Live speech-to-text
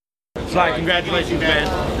Sly, congratulations, man.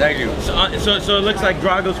 Thank you. So it looks like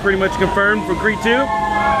Drago's pretty much confirmed for Creed 2?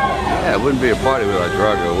 Yeah, it wouldn't be a party without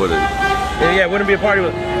Drago, would it? Yeah, it wouldn't be a party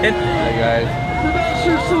with. And Hey guys.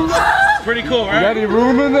 it's pretty cool, You got right? any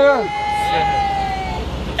room in there?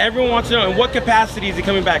 Everyone wants to know in what capacity is he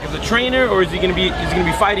coming back? As a trainer, or is he gonna be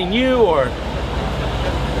fighting you, or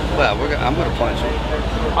Well, I'm gonna punch him.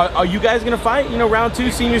 are you guys gonna fight? You know, round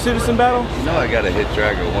 2 senior citizen battle. You know I gotta hit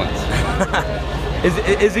Drago once.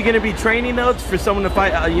 Is he gonna be training notes for someone to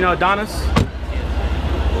fight? Adonis.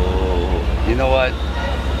 Oh, you know what?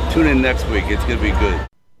 Tune in next week. It's gonna be good.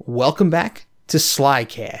 Welcome back to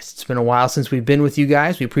Slycast. It's been a while since we've been with you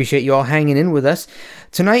guys. We appreciate you all hanging in with us.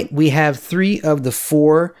 Tonight we have 3 of the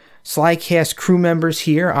 4 Slycast crew members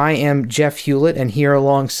here. I am Jeff Hewlett, and here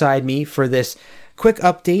alongside me for this quick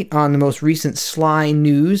update on the most recent Sly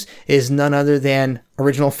news is none other than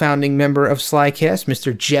original founding member of Slycast,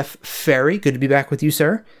 Mr. Jeff Ferry. Good to be back with you,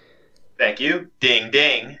 sir. Thank you. Ding,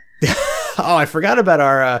 ding. Oh, I forgot about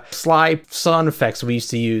our Sly sound effects we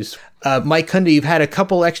used to use. Mike Kunda, you've had a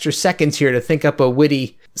couple extra seconds here to think up a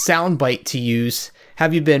witty soundbite to use. How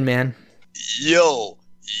have you been, man? Yo,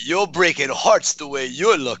 you're breaking hearts the way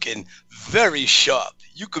you're looking. Very sharp.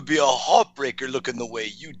 You could be a heartbreaker looking the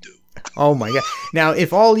way you do. Oh my god. Now,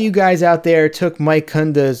 if all you guys out there took Mike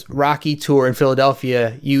Kunda's Rocky tour in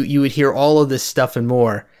Philadelphia, you would hear all of this stuff and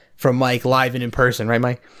more from Mike live and in person, right,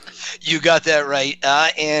 Mike? You got that right.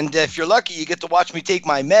 And if you're lucky, you get to watch me take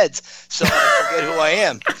my meds, so I forget who I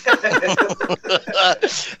am.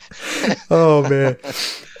 Oh, man.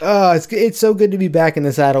 Oh, it's so good to be back in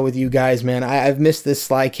the saddle with you guys, man. I've missed this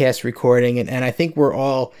Slycast recording, and I think we're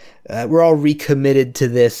all recommitted to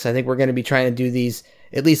this. I think we're going to be trying to do these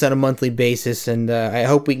at least on a monthly basis, and I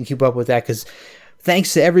hope we can keep up with that, because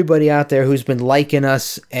thanks to everybody out there who's been liking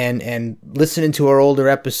us and listening to our older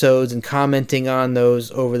episodes and commenting on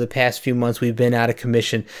those over the past few months we've been out of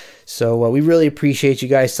commission. So we really appreciate you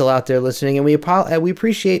guys still out there listening, and we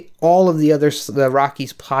appreciate all of the other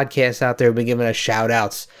Rockies podcasts out there who've been giving us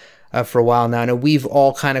shout-outs for a while now. I know we've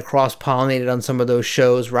all kind of cross-pollinated on some of those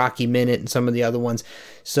shows, Rocky Minute and some of the other ones.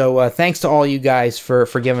 So thanks to all you guys for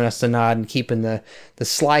giving us the nod and keeping the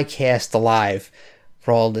Slycast alive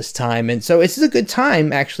for all this time. And so this is a good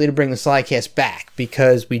time, actually, to bring the Slycast back,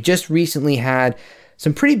 because we just recently had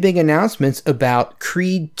some pretty big announcements about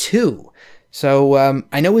Creed 2. So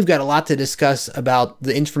I know we've got a lot to discuss about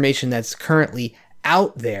the information that's currently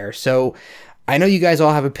out there. So I know you guys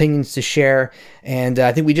all have opinions to share, and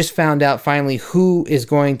I think we just found out finally who is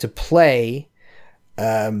going to play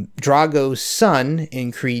Drago's son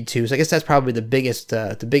in Creed 2. So I guess that's probably the biggest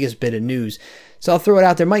bit of news. So I'll throw it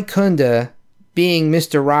out there. Mike Kunda, being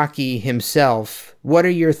Mr. Rocky himself, what are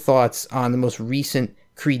your thoughts on the most recent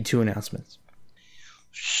Creed 2 announcements?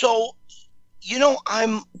 So,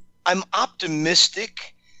 I'm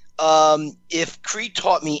optimistic. If Creed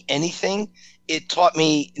taught me anything, it taught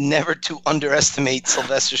me never to underestimate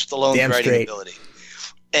Sylvester Stallone's writing ability.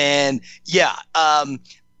 And yeah, I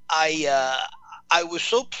was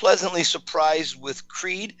so pleasantly surprised with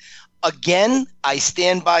Creed. Again, I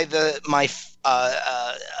stand by my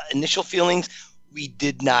initial feelings. We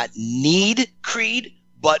did not need Creed,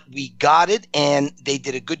 but we got it, and they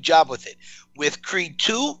did a good job with it. With Creed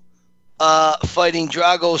 2, fighting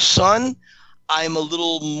Drago's son, I'm a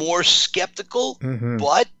little more skeptical,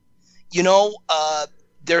 but,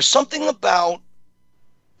 there's something about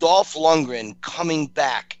Dolph Lundgren coming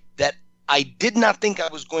back that I did not think I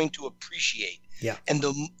was going to appreciate. Yeah. And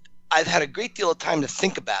I've had a great deal of time to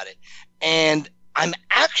think about it. And I'm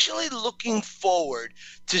actually looking forward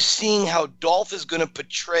to seeing how Dolph is going to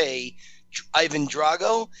portray Ivan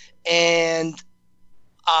Drago. And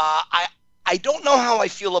I don't know how I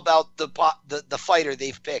feel about the fighter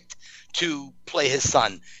they've picked to play his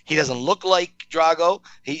son. He doesn't look like Drago.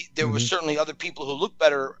 There were certainly other people who look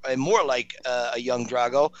better and more like a young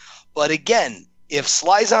Drago. But again, if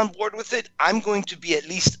Sly's on board with it, I'm going to be at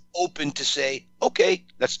least open to say, okay,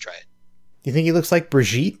 let's try it. You think he looks like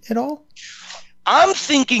Brigitte at all? I'm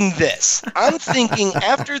thinking this. I'm thinking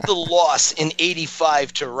after the loss in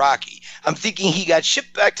 '85 to Rocky, I'm thinking he got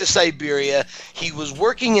shipped back to Siberia. He was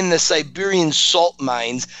working in the Siberian salt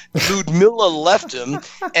mines. Ludmilla left him,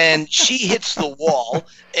 and she hits the wall.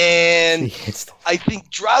 And I think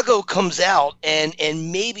Drago comes out,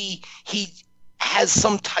 and maybe he has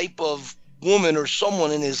some type of woman or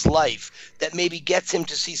someone in his life that maybe gets him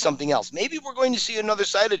to see something else. Maybe we're going to see another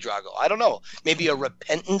side of Drago. I don't know. Maybe a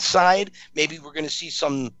repentant side. Maybe we're going to see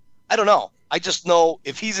some, I don't know. I just know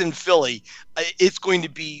if he's in Philly, it's going to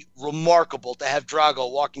be remarkable to have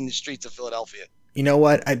Drago walking the streets of Philadelphia. You know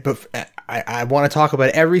what? I want to talk about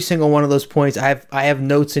every single one of those points. I have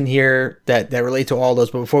notes in here that relate to all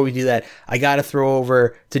those. But before we do that, I got to throw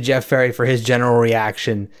over to Jeff Ferry for his general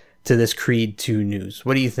reaction to this Creed 2 news.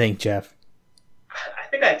 What do you think, Jeff? I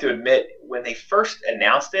think I have to admit, when they first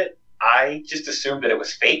announced it, I just assumed that it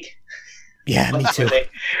was fake. Yeah, me too.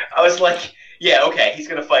 I was like, yeah, okay, he's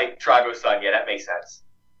going to fight Drago's son. Yeah, that makes sense.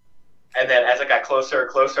 And then as I got closer and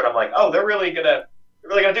closer, I'm like, oh, they're really gonna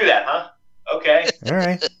do that, huh? Okay. All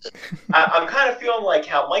right. I'm kind of feeling like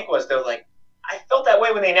how Mike was, though. Like, I felt that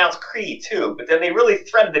way when they announced Creed, too. But then they really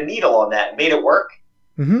threaded the needle on that and made it work.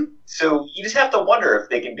 Mm-hmm. So you just have to wonder if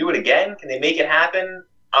they can do it again. Can they make it happen?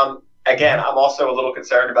 Again, I'm also a little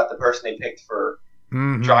concerned about the person they picked for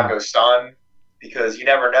Drago's son, because you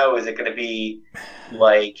never know. Is it going to be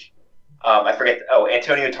like, I forget,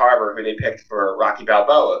 Antonio Tarver, who they picked for Rocky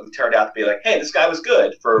Balboa, who turned out to be like, hey, this guy was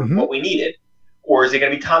good for what we needed. Or is it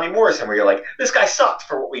going to be Tommy Morrison, where you're like, this guy sucked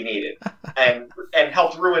for what we needed and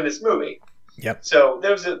helped ruin this movie? Yep. So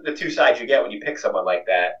those are the two sides you get when you pick someone like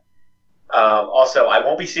that. Also, I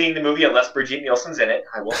won't be seeing the movie unless Brigitte Nielsen's in it.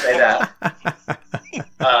 I will say that.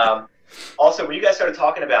 Also, when you guys started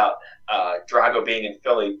talking about Drago being in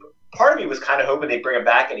Philly, part of me was kind of hoping they'd bring him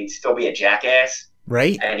back and he'd still be a jackass.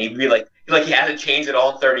 Right. And he'd be like he hasn't changed at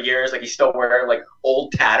all in 30 years. Like, he's still wearing, like,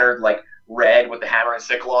 old, tattered, like, red with the hammer and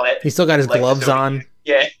sickle on it. He's still got his gloves on.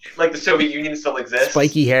 Yeah, like the Soviet Union still exists.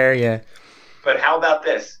 Spiky hair, yeah. But how about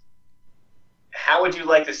this? How would you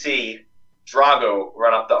like to see Drago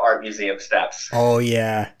run up the art museum steps? Oh,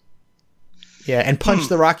 yeah. Yeah, and punch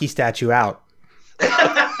the Rocky statue out.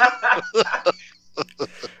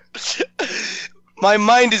 My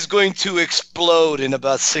mind is going to explode in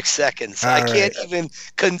about 6 seconds. I can't right. even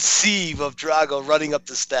conceive of Drago running up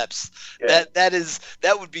the steps. Yeah.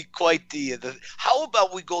 That would be quite the. How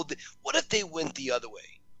about we go? What if they went the other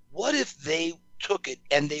way? What if they took it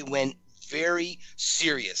and they went very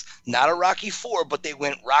serious? Not a Rocky 4, but they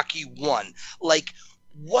went Rocky 1. Like,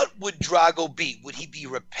 what would Drago be? Would he be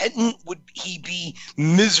repentant? Would he be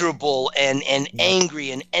miserable and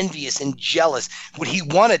angry and envious and jealous? Would he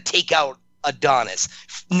want to take out Adonis,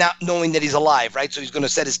 not knowing that he's alive, right? So he's going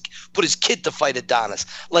to put his kid to fight Adonis.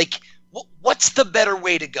 Like, what's the better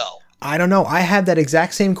way to go? I don't know. I had that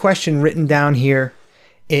exact same question written down here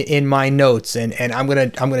in my notes, and I'm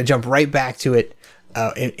gonna jump right back to it.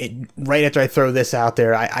 Right after I throw this out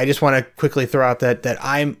there, I just want to quickly throw out that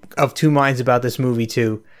I'm of two minds about this movie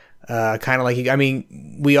too. Kind of like, I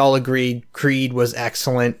mean, we all agreed Creed was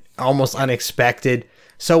excellent, almost unexpected,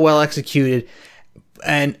 so well executed.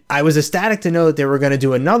 And I was ecstatic to know that they were going to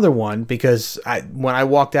do another one, because when I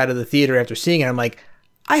walked out of the theater after seeing it, I'm like,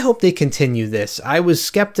 I hope they continue this. I was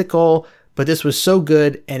skeptical, but this was so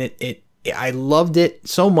good, and I loved it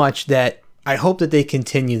so much that I hope that they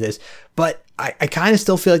continue this. But I kind of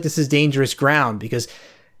still feel like this is dangerous ground, because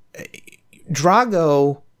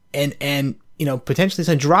Drago and potentially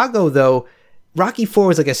some Drago, though, Rocky IV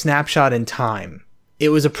was like a snapshot in time. It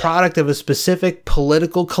was a product of a specific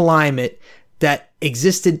political climate that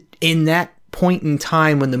existed in that point in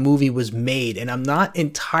time when the movie was made. And I'm not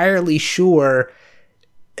entirely sure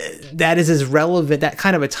that is as relevant, that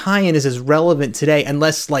kind of a tie-in is as relevant today,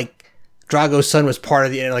 unless like Drago's son was part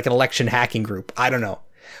of like an election hacking group. I don't know.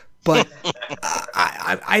 But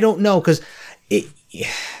I don't know, because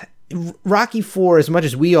Rocky IV, as much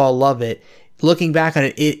as we all love it, looking back on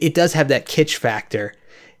it, it does have that kitsch factor.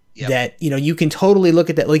 Yep. That, you can totally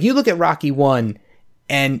look at that. Like, you look at Rocky 1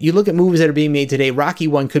 and you look at movies that are being made today. Rocky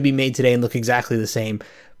 1 could be made today and look exactly the same.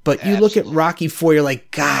 But you look at Rocky 4, you're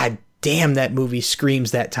like, God damn, that movie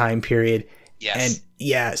screams that time period. Yes. And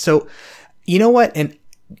yeah, so you know what? And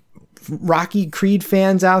Rocky Creed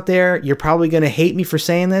fans out there, you're probably going to hate me for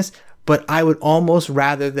saying this, but I would almost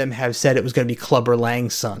rather them have said it was going to be Clubber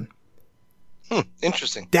Lang's son.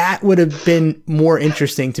 Interesting. That would have been more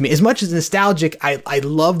interesting to me. As much as nostalgic, I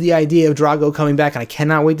love the idea of Drago coming back, and I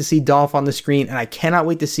cannot wait to see Dolph on the screen, and I cannot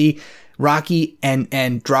wait to see Rocky and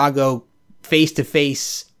Drago face to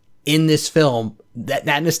face in this film.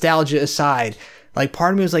 That nostalgia aside, like,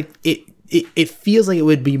 part of me was like, it feels like it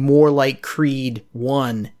would be more like Creed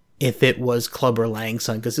 1 if it was Clubber Lang's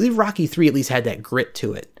son, because Rocky 3 at least had that grit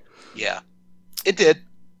to it. Yeah, it did.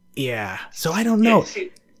 Yeah, so I don't know. Yeah,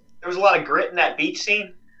 there was a lot of grit in that beach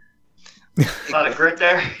scene. A lot of grit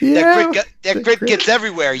there. Yeah, that grit gets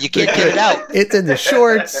everywhere. You can't get it out. It's in the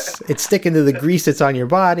shorts. It's sticking to the grease that's on your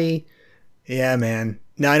body. Yeah, man.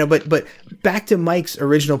 No, I know, but back to Mike's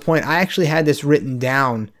original point, I actually had this written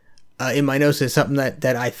down in my notes as something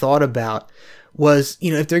that I thought about was,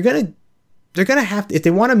 if they're gonna have to, if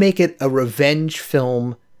they want to make it a revenge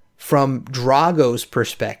film from Drago's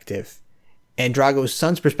perspective, and Drago's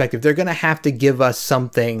son's perspective, they're going to have to give us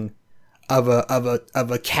something of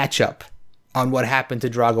a catch up on what happened to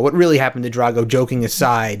Drago, what really happened to Drago, joking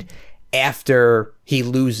aside, after he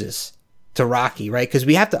loses to Rocky, right? Because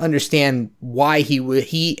we have to understand why he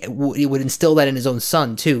would instill that in his own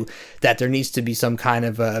son too, that there needs to be some kind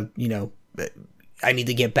of I need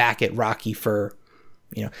to get back at Rocky for,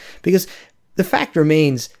 because the fact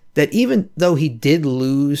remains that even though he did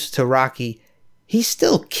lose to Rocky, he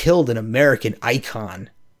still killed an American icon.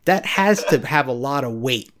 That has to have a lot of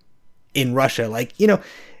weight in Russia. Like,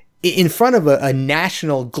 in front of a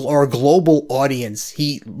national or global audience,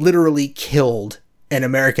 he literally killed an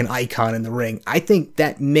American icon in the ring. I think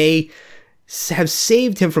that may have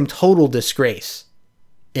saved him from total disgrace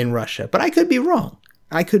in Russia, but I could be wrong.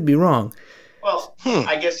 Well,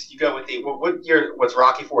 I guess you go with what year? What's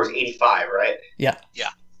Rocky IV is 85, right? Yeah.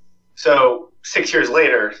 So 6 years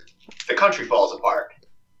later, the country falls apart.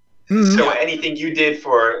 Mm-hmm. So anything you did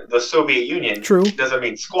for the Soviet Union doesn't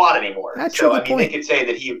mean squat anymore. That's so true. They could say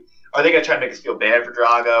that are they going to try to make us feel bad for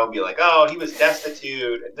Drago and be like, oh, he was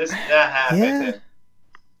destitute and this and that happened?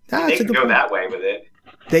 Yeah. They could go that way with it.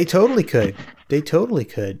 They totally could.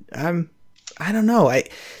 I don't know.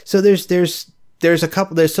 So there's a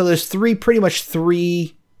couple. There's pretty much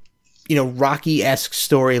three, Rocky-esque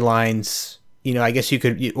storylines. I guess you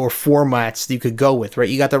could, or formats you could go with, right?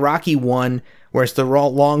 You got the Rocky 1, where it's the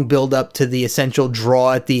long build up to the essential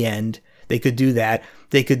draw at the end. They could do that.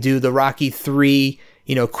 They could do the Rocky 3,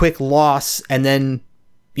 quick loss and then,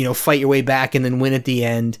 fight your way back and then win at the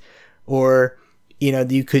end. Or,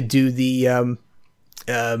 you could do the,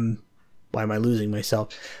 why am I losing myself?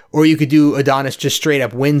 Or you could do Adonis just straight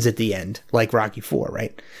up wins at the end, like Rocky 4,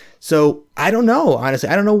 right? So I don't know, honestly.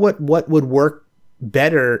 I don't know what would work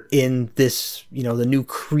better in this, the new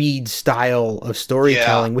Creed style of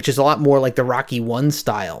storytelling, which is a lot more like the Rocky 1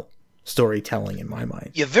 style storytelling in my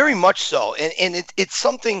mind. Yeah, very much so. And it's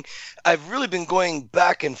something I've really been going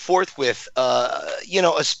back and forth with,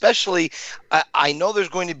 especially I know there's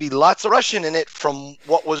going to be lots of Russian in it from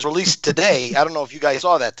what was released today. I don't know if you guys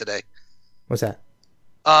saw that today. What's that?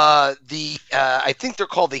 I think they're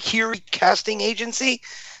called the Hiri Casting Agency.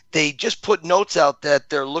 They just put notes out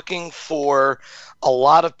that they're looking for a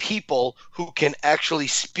lot of people who can actually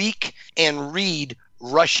speak and read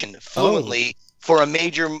Russian fluently for a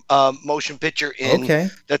major motion picture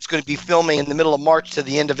that's going to be filming in the middle of March to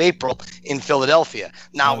the end of April in Philadelphia.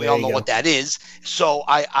 Now we all know what that is. So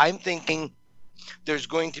I'm thinking there's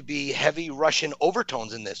going to be heavy Russian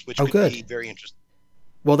overtones in this, which would be very interesting.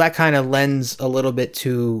 Well, that kind of lends a little bit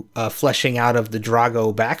to fleshing out of the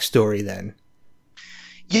Drago backstory then.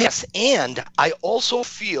 Yes, and I also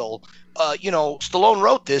feel, Stallone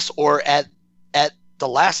wrote this, or at the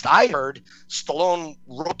last I heard, Stallone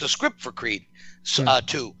wrote the script for Creed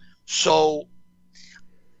 2. So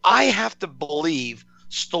I have to believe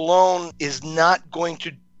Stallone is not going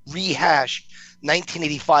to rehash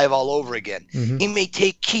 1985 all over again. Mm-hmm. He may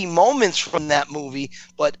take key moments from that movie,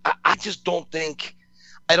 but I just don't think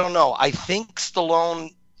 – I don't know. I think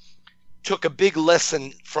Stallone took a big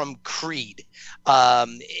lesson from Creed.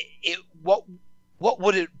 What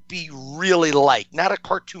would it be really like? Not a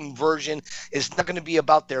cartoon version. It's not going to be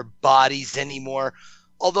about their bodies anymore.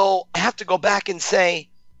 Although I have to go back and say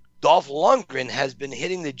Dolph Lundgren has been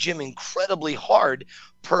hitting the gym incredibly hard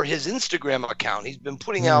per his Instagram account. He's been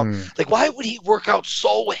putting out, why would he work out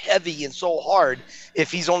so heavy and so hard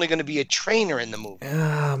if he's only going to be a trainer in the movie?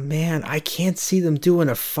 Oh, man, I can't see them doing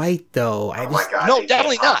a fight, though. No,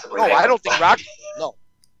 definitely not. No, I don't think Rocky. No.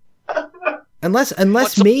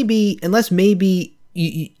 Unless maybe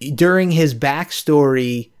during his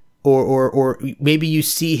backstory, or maybe you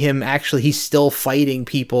see him actually, he's still fighting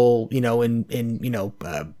people, in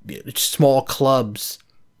small clubs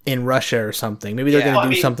in Russia or something. Maybe they're going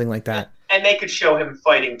to do something like that. And they could show him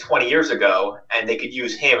fighting 20 years ago, and they could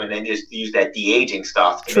use him and then just use that de-aging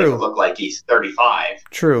stuff to make it look like he's 35.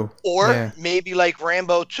 True. Or maybe like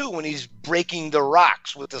Rambo 2 when he's breaking the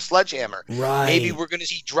rocks with the sledgehammer. Right. Maybe we're going to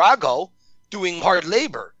see Drago doing hard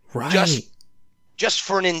labor. Right. Just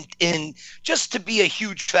for just to be a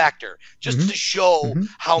huge factor, just to show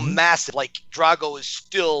how massive, like Drago is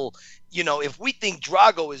still, if we think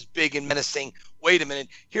Drago is big and menacing, wait a minute,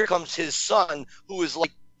 here comes his son who is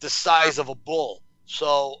like the size of a bull.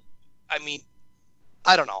 So, I mean,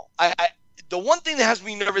 I don't know. The one thing that has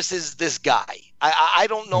me nervous is this guy. I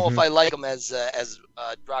don't know if I like him as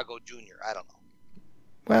Drago Jr. I don't know.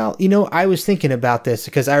 Well, I was thinking about this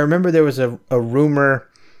because I remember there was a rumor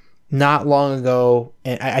not long ago,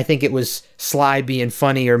 and I think it was Sly being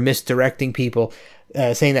funny or misdirecting people,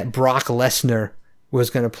 saying that Brock Lesnar was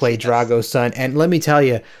going to play Drago's son. And let me tell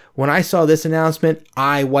you, when I saw this announcement,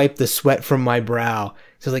 I wiped the sweat from my brow.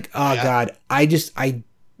 So like, oh God, I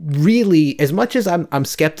really, as much as I'm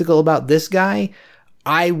skeptical about this guy,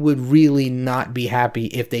 I would really not be happy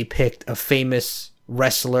if they picked a famous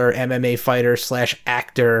wrestler, MMA fighter /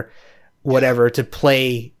 actor, whatever, to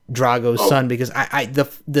play Drago's son, because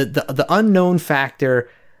the unknown factor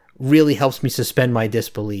really helps me suspend my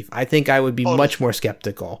disbelief. I think I would be much more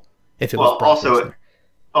skeptical if it was Brock Lesnar.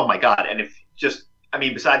 Oh my God. And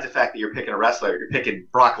besides the fact that you're picking a wrestler, you're picking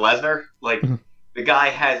Brock Lesnar, like the guy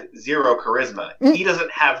has zero charisma. He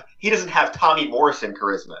doesn't have Tommy Morrison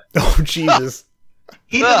charisma. Oh Jesus.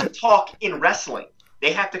 He doesn't talk in wrestling.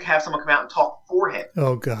 They have to have someone come out and talk for him.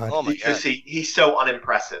 Oh God. Oh my God. He's so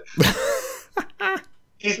unimpressive.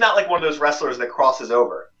 He's not like one of those wrestlers that crosses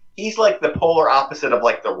over. He's like the polar opposite of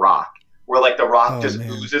like The Rock, where like The Rock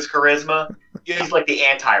oozes charisma. He's like the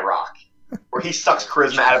anti-Rock, where he sucks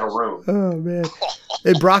charisma out of a room. Oh man!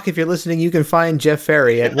 Hey Brock, if you're listening, you can find Jeff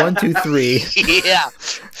Ferry at 123. Yeah,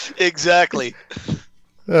 exactly.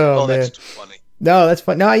 Oh man, that's too funny. No, that's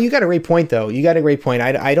fun. No, you got a great point though. You got a great point.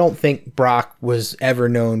 I don't think Brock was ever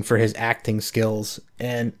known for his acting skills,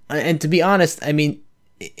 and to be honest, I mean,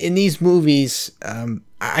 in these movies,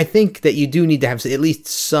 I think that you do need to have at least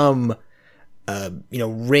some,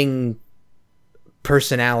 ring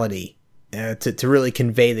personality to really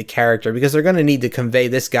convey the character, because they're going to need to convey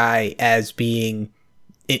this guy as being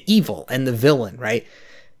an evil and the villain, right?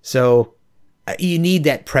 So you need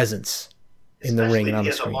that presence in the ring and on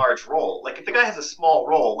the screen. Especially if he has a large role. Like if the guy has a small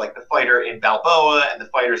role, like the fighter in Balboa and the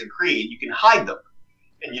fighters in Creed, you can hide them,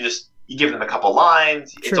 and you give them a couple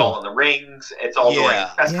lines. True. It's all in the rings. It's all during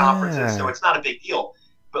press conferences, so it's not a big deal.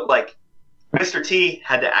 But like Mr. T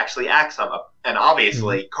had to actually act some up, and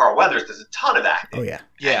obviously Carl Weathers does a ton of acting. Oh yeah.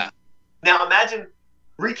 Yeah. Now imagine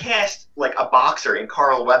recast like a boxer in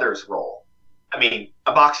Carl Weathers' role. I mean,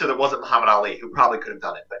 a boxer that wasn't Muhammad Ali, who probably could have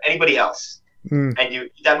done it, but anybody else. And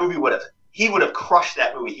that movie he would have crushed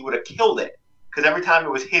that movie. He would have killed it, because every time it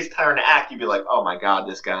was his turn to act, you'd be like, "Oh my God,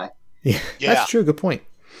 this guy." Yeah, that's true. Good point.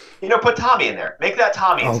 Put Tommy in there. Make that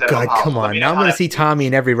Tommy instead of Apollo. Oh God, come on! Now I'm going to see Tommy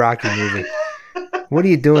in every Rocky movie. What are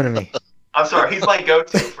you doing to me? I'm sorry. He's my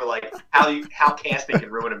go-to for like how casting can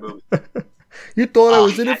ruin a movie. You thought I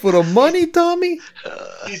was in it for the money, Tommy?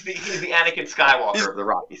 He's the Anakin Skywalker of the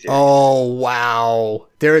Rocky series. Oh wow!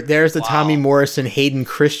 There's the Tommy Morrison Hayden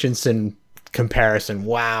Christensen comparison.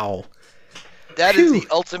 Wow. That is the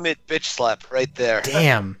ultimate bitch slap right there.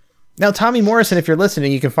 Damn. Now, Tommy Morrison, if you're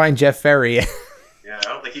listening, you can find Jeff Ferry. Yeah, I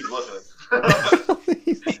don't think he's listening.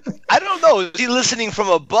 I don't know. Is he listening from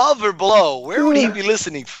above or below? Where would he be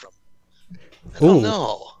listening from? I don't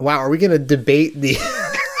know. Wow, are we going to debate the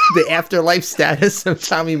afterlife status of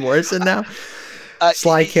Tommy Morrison now?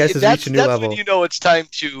 Slycast has reached a new level. That's when you know it's time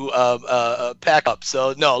to pack up.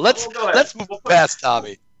 So, no, let's move past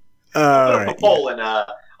Tommy. Put up a poll on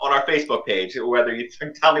our Facebook page whether you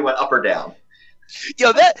think Tommy went up or down.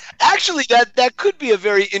 That could be a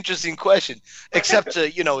very interesting question. Except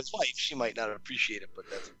his wife, she might not appreciate it, but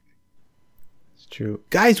that's true.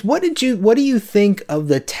 Guys, what do you think of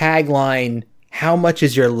the tagline, "How much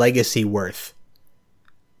is your legacy worth?"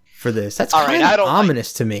 for this? That's kind of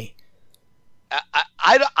ominous to me.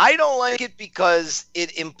 I don't like it because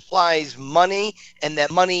it implies money, and that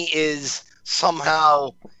money is somehow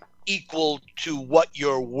equal to what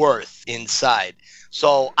you're worth inside.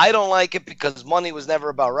 So I don't like it because money was never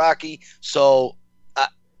about Rocky. So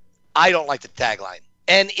I don't like the tagline.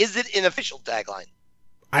 And is it an official tagline?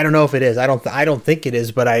 I don't know if it is. I don't think it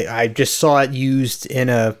is, but I just saw it used in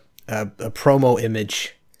a promo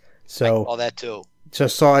image. So I saw that too. So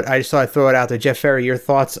I just thought I'd throw it out there. Jeff Ferry, your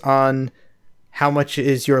thoughts on how much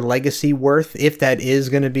is your legacy worth, if that is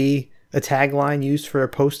going to be a tagline used for a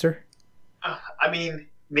poster?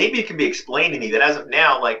 Maybe it can be explained to me that as of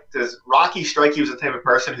now, like, does Rocky strike you as the type of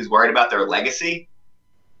person who's worried about their legacy?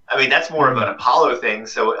 That's more of an Apollo thing.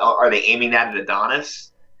 So are they aiming that at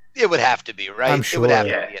Adonis? It would have to be, right? I'm sure. It would have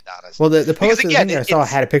to be Adonis. Well, the poster I saw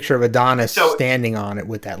had a picture of Adonis standing on it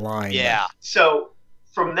with that line. Yeah. So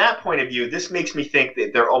from that point of view, this makes me think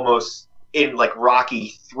that they're almost in like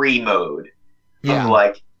Rocky 3 mode. Yeah.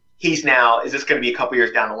 Like, is this going to be a couple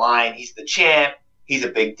years down the line? He's the champ. He's a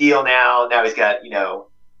big deal now. Now he's got,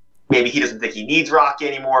 maybe he doesn't think he needs Rocky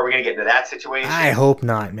anymore. We're going to get into that situation. I hope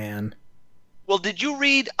not, man. Well, did you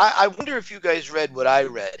read? I wonder if you guys read what I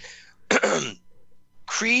read.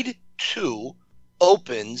 Creed 2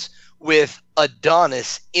 opens with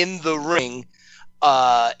Adonis in the ring,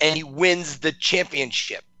 and he wins the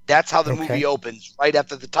championship. That's how the movie opens, right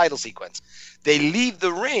after the title sequence. They leave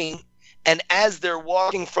the ring, And as they're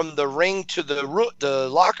walking from the ring to the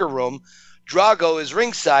locker room, Drago is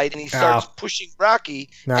ringside and he starts pushing Rocky,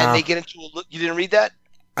 and they get into a look. You didn't read that?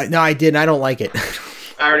 No, I didn't. I don't like it.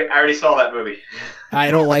 I already saw that movie.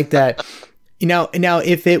 I don't like that. Now,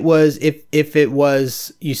 if it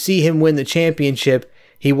was you see him win the championship,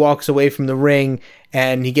 he walks away from the ring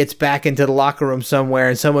and he gets back into the locker room somewhere,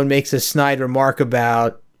 and someone makes a snide remark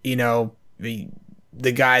about,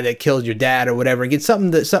 the guy that killed your dad or whatever, and get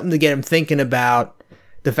something to get him thinking about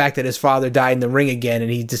the fact that his father died in the ring again, and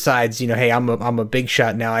he decides, hey, I'm a big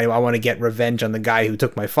shot now. I want to get revenge on the guy who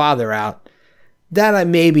took my father out. That I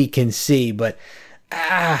maybe can see, but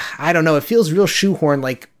I don't know. It feels real shoehorned,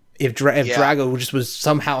 like if Drago just was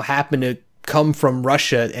somehow happened to come from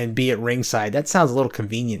Russia and be at ringside. That sounds a little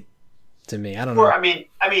convenient to me. I don't know. Or, I mean,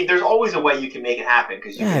 there's always a way you can make it happen,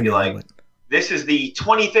 because you can be like, this is the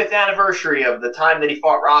 25th anniversary of the time that he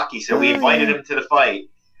fought Rocky, so we invited him to the fight.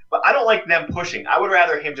 But I don't like them pushing. I would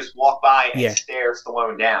rather him just walk by and stare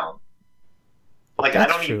Stallone down. Like, I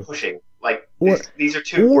don't need pushing. Like, these are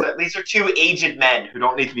two aged men who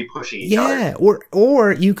don't need to be pushing each other. Yeah,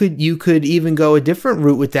 or you could even go a different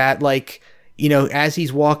route with that. Like, as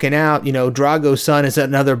he's walking out, Drago's son is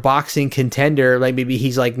another boxing contender. Like, maybe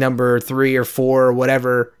he's like number 3 or 4 or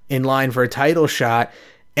whatever in line for a title shot.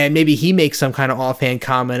 And maybe he makes some kind of offhand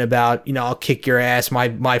comment about, I'll kick your ass.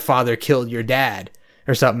 My father killed your dad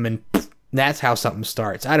or something. And that's how something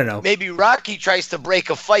starts. I don't know. Maybe Rocky tries to break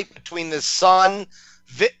a fight between the son,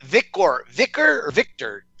 Vicar or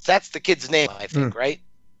Victor. That's the kid's name, I think, right?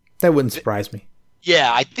 That wouldn't surprise me.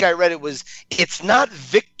 Yeah, I think I read it's not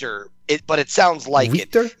Victor, but it sounds like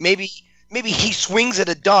Victor? it. Maybe he swings at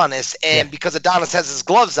Adonis, and because Adonis has his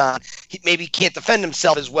gloves on, he can't defend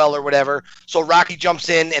himself as well or whatever. So Rocky jumps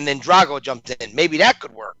in, and then Drago jumps in. Maybe that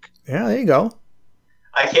could work. Yeah, there you go.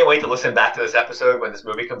 I can't wait to listen back to this episode when this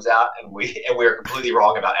movie comes out, and we are completely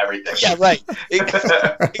wrong about everything. Yeah, right.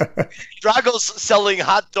 Drago's selling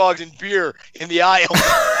hot dogs and beer in the aisle.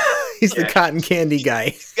 He's the cotton candy guy.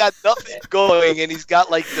 He's got nothing going, and he's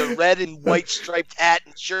got like the red and white striped hat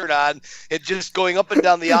and shirt on, and just going up and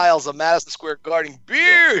down the aisles of Madison Square Garden.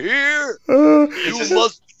 Beer here! You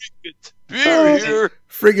must drink it. Beer here!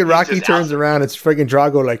 Friggin' Rocky turns around. It's friggin'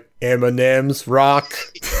 Drago like, M&M's, rock.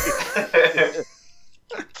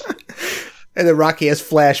 And then Rocky has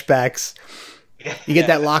flashbacks. You get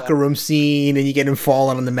that locker room scene, and you get him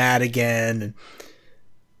falling on the mat again. And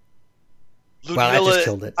Ludmilla, wow, I just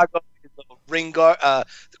killed it. The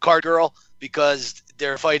card girl, because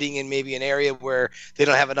they're fighting in maybe an area where they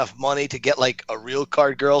don't have enough money to get like a real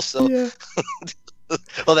card girl. So,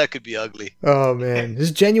 well, that could be ugly. Oh man, this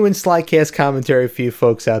is genuine Slycast commentary for you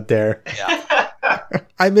folks out there. Yeah,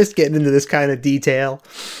 I missed getting into this kind of detail.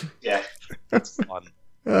 Yeah, it's fun.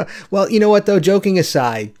 Well, you know what though? Joking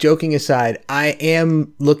aside, I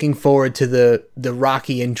am looking forward to the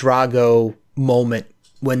Rocky and Drago moment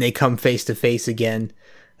when they come face to face again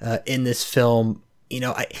in this film.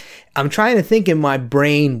 I'm trying to think in my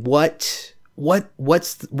brain what's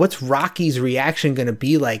Rocky's reaction going to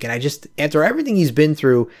be like, and I just, after everything he's been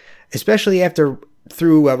through, especially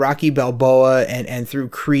through Rocky Balboa and through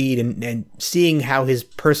Creed, and seeing how his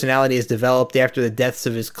personality has developed after the deaths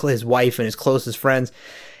of his wife and his closest friends,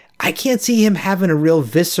 I can't see him having a real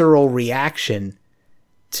visceral reaction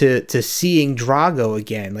to seeing Drago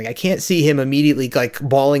again. Like, I can't see him immediately like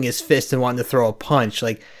balling his fist and wanting to throw a punch.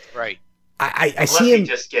 Like, right. I see him. He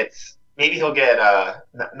just gets, maybe he'll get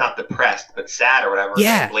not depressed but sad or whatever.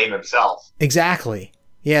 Yeah. And blame himself. Exactly.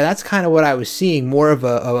 Yeah, that's kind of what I was seeing, more of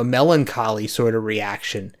a melancholy sort of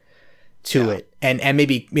reaction to it, and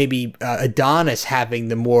maybe Adonis having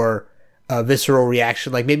the more visceral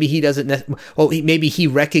reaction. Like maybe he doesn't. Maybe he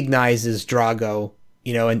recognizes Drago,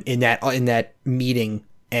 in that meeting,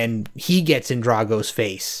 and he gets in Drago's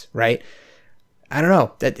face, right? I don't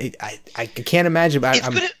know. I can't imagine.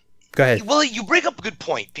 Go ahead. Well, you bring up a good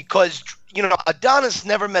point, because Adonis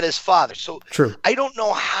never met his father, so true. I don't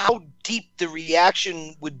know how deep the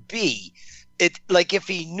reaction would be. Like if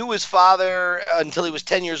he knew his father until he was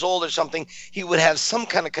 10 years old or something, he would have some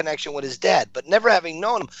kind of connection with his dad. But never having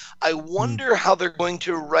known him, I wonder how they're going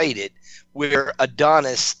to write it where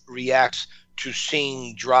Adonis reacts to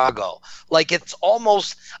seeing Drago. Like I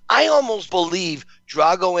almost believe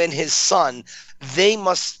Drago and his son, they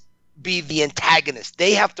must be the antagonist.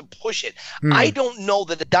 They have to push it. I don't know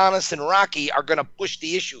that Adonis and Rocky are going to push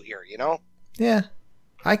the issue here, Yeah.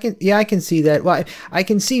 I can see that. Well, I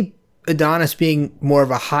can see Adonis being more of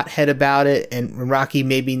a hothead about it, and Rocky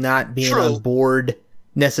maybe not being on board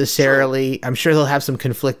necessarily. True. I'm sure he'll have some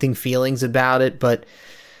conflicting feelings about it, but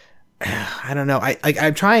I don't know.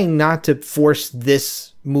 I'm trying not to force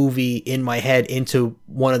this movie in my head into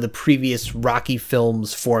one of the previous Rocky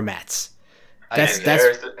films formats.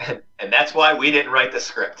 And that's why we didn't write the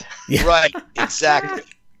script. Yeah. Right, exactly.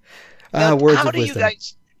 Words how of do wisdom. you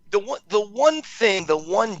guys? The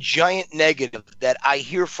one giant negative that I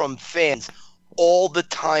hear from fans all the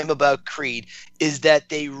time about Creed is that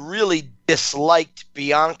they really disliked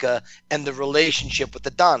Bianca and the relationship with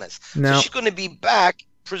Adonis. No. So she's going to be back.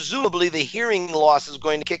 Presumably the hearing loss is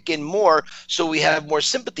going to kick in more, so we have more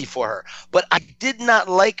sympathy for her. But I did not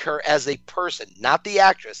like her as a person, not the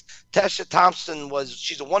actress. Tessa Thompson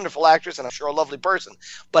she's a wonderful actress and I'm sure a lovely person.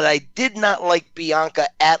 But I did not like Bianca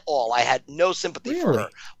at all. I had no sympathy for her.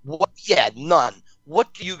 None.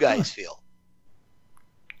 What do you guys feel?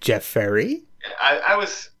 Jeff Ferry? I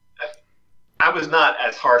was not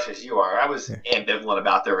as harsh as you are. I was ambivalent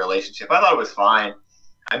about their relationship. I thought it was fine.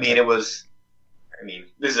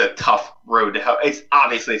 This is a tough road to hoe.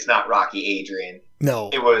 It's not Rocky Adrian.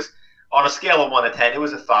 No. It was on a scale of 1 to 10. It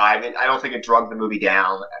was a 5. I don't think it drugged the movie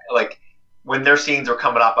down. Like when their scenes were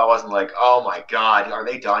coming up, I wasn't like, oh my god, are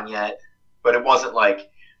they done yet? But it wasn't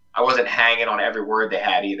like I wasn't hanging on every word they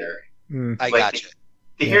had either. I got you.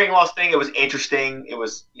 The hearing loss thing, it was interesting. It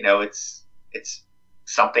was, it's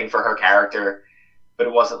something for her character, but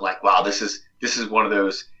it wasn't like, wow, this is one of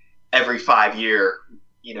those every 5-year,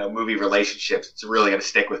 movie relationships. It's really going to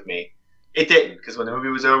stick with me. It didn't, because when the movie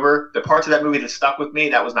was over, the parts of that movie that stuck with me,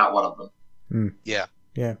 that was not one of them. Yeah.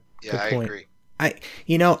 Yeah. I agree.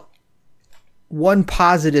 One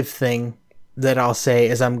positive thing that I'll say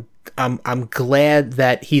is I'm glad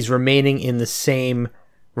that he's remaining in the same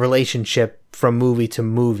relationship from movie to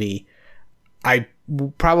movie. I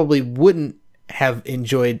probably wouldn't have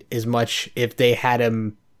enjoyed as much if they had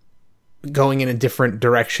him going in a different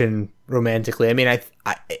direction romantically.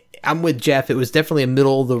 I'm with Jeff. It was definitely a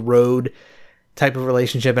middle of the road type of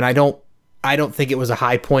relationship, and I don't think it was a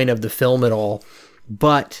high point of the film at all.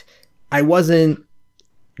 But I wasn't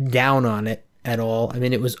down on it at all.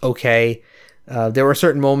 It was okay. There were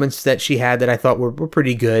certain moments that she had that I thought were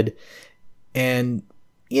pretty good, and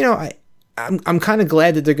I'm kind of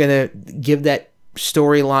glad that they're gonna give that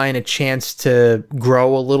storyline a chance to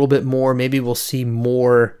grow a little bit more. Maybe we'll see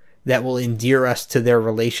more that will endear us to their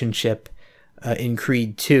relationship in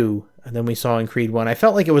Creed 2 than we saw in Creed 1. I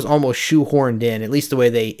felt like it was almost shoehorned in, at least the way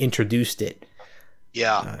they introduced it.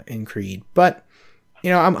 Yeah. In Creed. But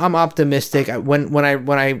I'm optimistic. When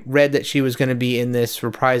I read that she was going to be in this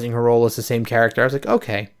reprising her role as the same character, I was like,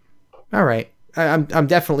 okay, all right. I'm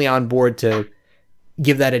definitely on board to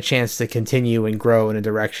give that a chance to continue and grow in a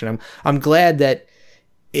direction. I'm glad that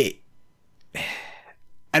it.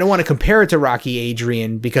 I don't want to compare it to Rocky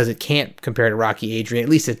Adrian because it can't compare to Rocky Adrian, at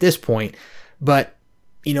least at this point. But,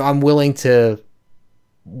 I'm willing to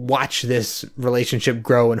watch this relationship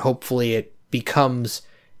grow, and hopefully it becomes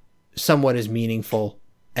somewhat as meaningful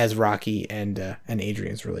as Rocky and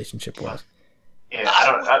Adrian's relationship was.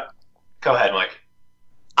 Yeah, go ahead, Mike.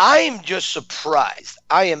 I am just surprised.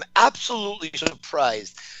 I am absolutely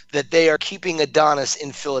surprised that they are keeping Adonis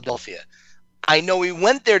in Philadelphia. I know he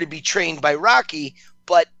went there to be trained by Rocky,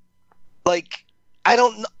 but I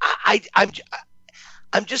don't know.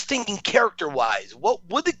 I'm just thinking character-wise. What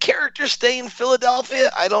would the character stay in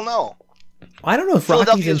Philadelphia? I don't know. I don't know if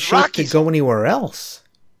Rocky's in shape to go anywhere else.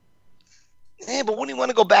 Yeah, but wouldn't he want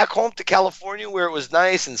to go back home to California where it was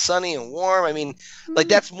nice and sunny and warm?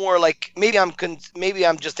 That's more like maybe I'm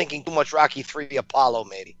just thinking too much Rocky 3 Apollo.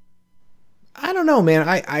 Maybe. I don't know, man.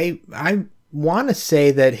 I want to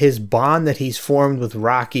say that his bond that he's formed with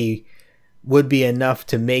Rocky would be enough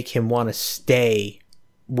to make him want to stay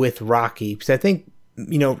with Rocky, because I think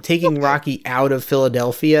taking Rocky out of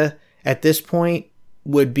Philadelphia at this point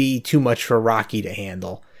would be too much for Rocky to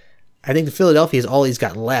handle. I think the Philadelphia is all he's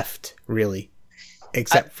got left, really,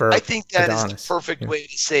 except for I think that Adonis. is the perfect way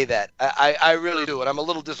to say that. I really do, and I'm a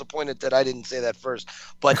little disappointed that I didn't say that first,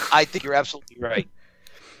 but I think you're absolutely right.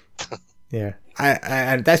 Yeah,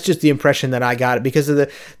 I that's just the impression that I got because of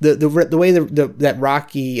the way that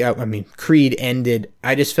Rocky, Creed ended.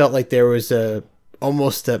 I just felt like there was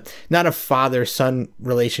almost not a father-son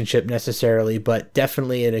relationship necessarily, but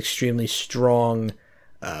definitely an extremely strong,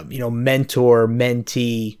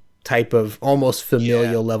 mentor-mentee type of almost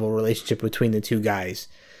familial level relationship between the two guys.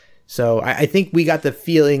 So I think we got the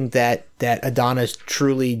feeling that Adonis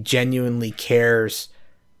truly, genuinely cares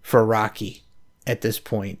for Rocky at this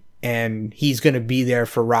point, and he's going to be there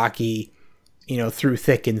for Rocky, through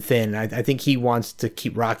thick and thin. I think he wants to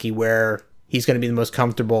keep Rocky where he's going to be the most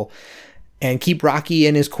comfortable and keep Rocky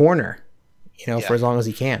in his corner, for as long as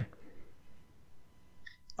he can.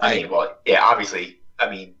 Obviously,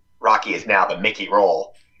 Rocky is now the Mickey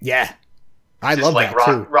role. Yeah. I Just love like that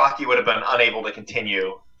too. Rocky would have been unable to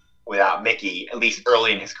continue without Mickey, at least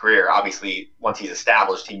early in his career. Obviously, once he's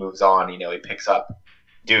established, he moves on. He picks up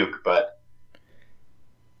Duke. But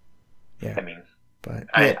Yeah. I mean, But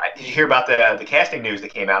did you hear about the casting news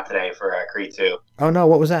that came out today for Creed 2? Oh no,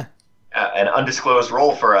 what was that? An undisclosed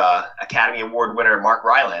role for Academy Award winner Mark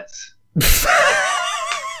Rylance.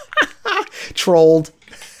 Trolled.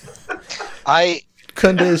 I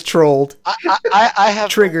Kunda is trolled. I have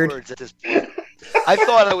Triggered. no words at this point. I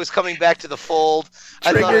thought I was coming back to the fold.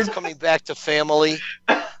 I thought I was coming back to family,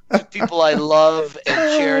 to people I love and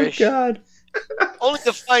cherish. Oh God. Only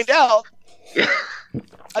to find out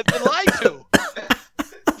I've been lied to.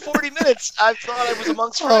 40 minutes, I thought I was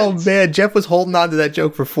amongst friends. Oh man, Jeff was holding on to that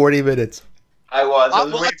joke for 40 minutes. I was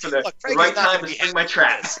Well, waiting for the Frank's right not time gonna to be swing my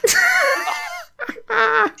traps.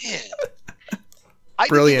 Man. I didn't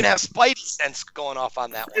Brilliant. even have Spidey sense going off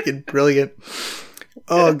on that one. Fucking brilliant.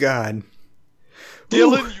 Oh God.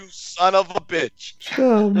 Dylan, you son of a bitch.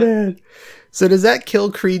 Oh man. So does that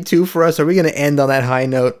kill Creed 2 for us? Are we going to end on that high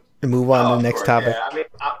note and move on to the next topic? Yeah. I mean,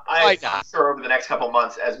 Why not? I'm sure over the next couple of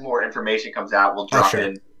months, as more information comes out, we'll drop sure.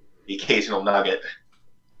 in the occasional nugget.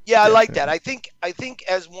 Yeah, I like that. I think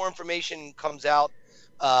as more information comes out,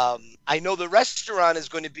 I know the restaurant is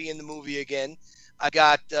going to be in the movie again. I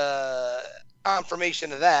got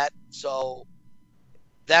confirmation of that, so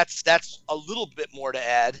that's a little bit more to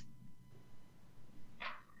add.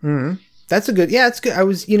 Hmm. That's a good. Yeah, it's good. I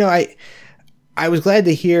was glad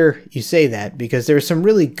to hear you say that because there are some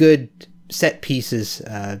really good set pieces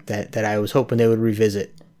that I was hoping they would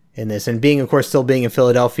revisit in this. And being, of course, still being in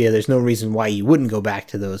Philadelphia, there's no reason why you wouldn't go back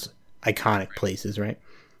to those iconic places, right?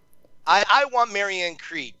 I want Marianne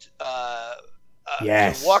Creed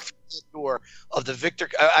Yes. to walk through the door of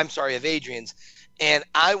of Adrian's, and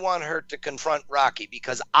I want her to confront Rocky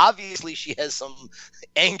because obviously she has some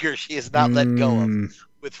anger she has not let go of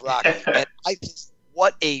with Rocky. And I just,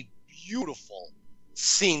 what a beautiful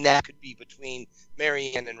scene that could be between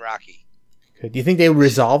Marianne and Rocky. Do you think they would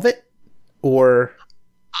resolve it, or?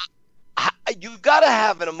 You got to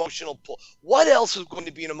have an emotional pull. What else is going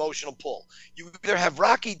to be an emotional pull? You either have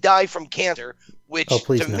Rocky die from cancer, which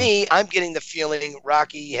to no. me, I'm getting the feeling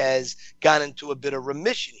Rocky has gone into a bit of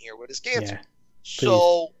remission here with his cancer.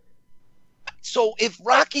 Yeah, so if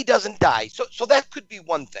Rocky doesn't die, so that could be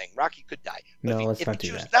one thing. Rocky could die. But No, let's if not do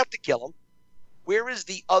you choose that. not to kill him, where is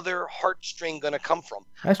the other heartstring going to come from?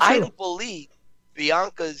 That's true. I don't believe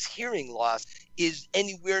Bianca's hearing loss is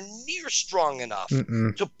anywhere near strong enough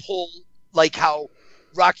to pull like how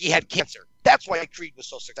Rocky had cancer. That's why Creed was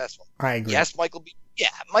so successful. I agree. Yes, Michael B.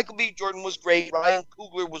 Jordan was great. Ryan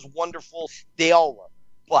Coogler was wonderful. They all were.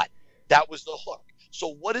 But that was the hook.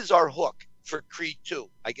 So what is our hook for Creed 2?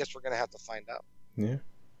 I guess we're going to have to find out. Yeah.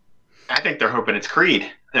 I think they're hoping it's Creed.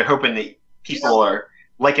 They're hoping that people are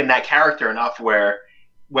liking that character enough where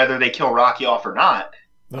whether they kill Rocky off or not,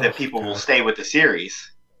 that people will stay with the series.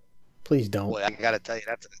 Please don't. Boy, I got to tell you,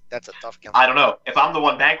 that's a tough count. I don't know. If I'm the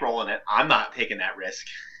one bankrolling it, I'm not taking that risk.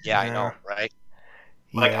 Yeah, I know, right?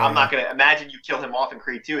 Like, Yeah. I'm not going to imagine you kill him off in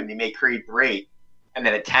Creed 2 and you make Creed 3 and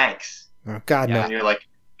then it tanks. Oh, God, And no. you're like,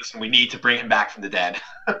 listen, we need to bring him back from the dead.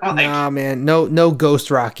 like, Nah, man. No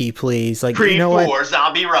Ghost Rocky, please. Like, Creed you know 4, what?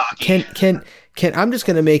 Zombie Rocky. Can I'm just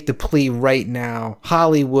gonna make the plea right now.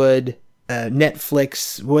 Hollywood,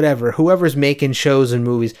 Netflix, whatever, whoever's making shows and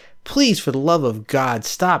movies, please, for the love of God,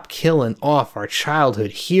 stop killing off our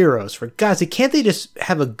childhood heroes. For God's sake, can't they just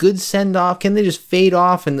have a good send off? Can they just fade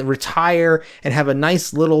off and retire and have a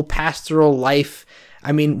nice little pastoral life?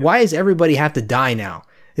 I mean, why does everybody have to die now?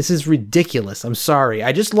 This is ridiculous. I'm sorry.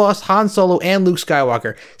 I just lost Han Solo and Luke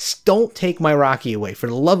Skywalker. Don't take my Rocky away, for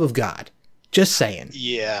the love of God. Just saying.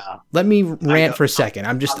 Yeah. Let me rant for a second.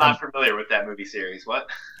 I'm not familiar with that movie series. What?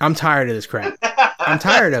 I'm tired of this crap. I'm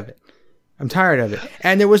tired of it. I'm tired of it.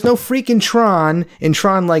 And there was no freaking Tron in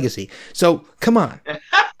Tron Legacy. So, come on.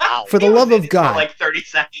 For the love of God. For like 30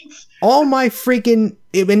 seconds. All my freaking...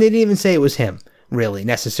 And they didn't even say it was him, really,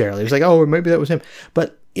 necessarily. It was like, oh, maybe that was him.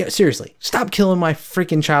 But, yeah, seriously, stop killing my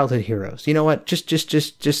freaking childhood heroes. You know what? Just...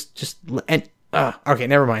 And, okay,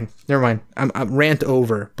 never mind. I'm rant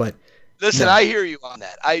over, but... Listen, No. I hear you on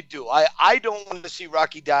that. I do. I don't want to see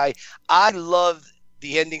Rocky die. I love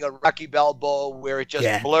the ending of Rocky Balboa where it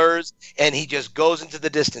just blurs and he just goes into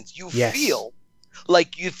the distance. You feel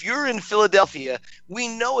like if you're in Philadelphia, we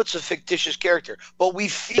know it's a fictitious character, but we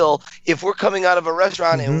feel if we're coming out of a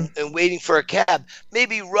restaurant and waiting for a cab,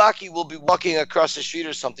 maybe Rocky will be walking across the street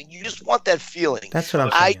or something. You just want that feeling. That's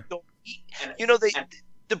what I'm saying.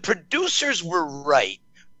 The producers were right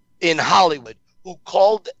in Hollywood who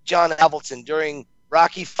called John Avildsen during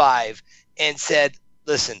Rocky V, and said,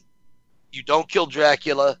 listen, you don't kill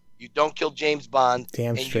Dracula, you don't kill James Bond,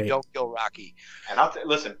 Damn and straight. you don't kill Rocky. And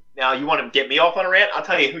listen, now you want to get me off on a rant? I'll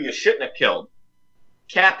tell you who you shouldn't have killed.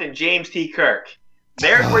 Captain James T. Kirk.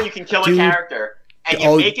 There's where you can kill dude. a character, and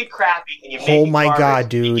you make it crappy, and you make it my garbage, God, and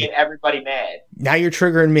dude. you get everybody mad. Now you're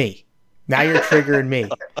triggering me.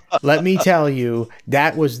 Let me tell you,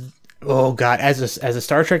 that was, oh God, as a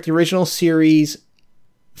Star Trek the Original Series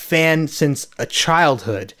fan since a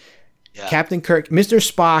childhood, Captain Kirk, Mr.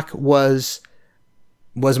 Spock was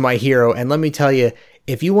my hero. And let me tell you,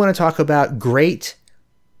 if you want to talk about great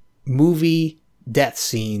movie death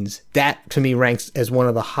scenes, that to me ranks as one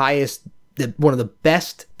of the highest, one of the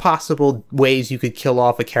best possible ways you could kill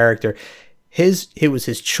off a character. It was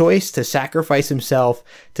his choice to sacrifice himself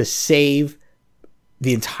to save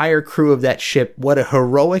the entire crew of that ship. What a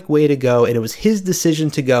heroic way to go. And it was his decision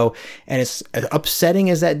to go. And as upsetting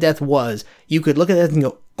as that death was, you could look at that and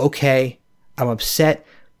go, okay, I'm upset,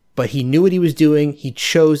 but he knew what he was doing. He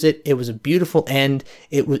chose it. It was a beautiful end.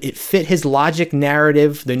 It fit his logic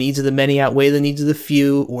narrative. The needs of the many outweigh the needs of the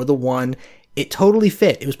few or the one. It totally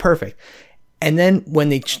fit. It was perfect. And then when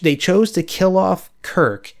they chose to kill off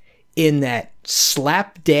Kirk in that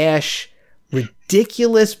slapdash,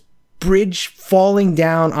 ridiculous bridge falling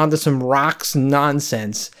down onto some rocks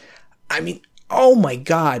nonsense. I mean, oh my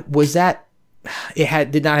God,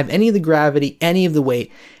 did not have any of the gravity, any of the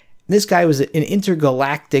weight. This guy was an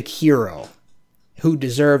intergalactic hero who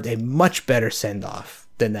deserved a much better send-off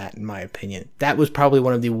than that, in my opinion. That was probably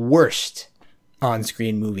one of the worst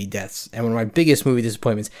on-screen movie deaths and one of my biggest movie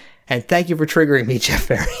disappointments. And thank you for triggering me, Jeff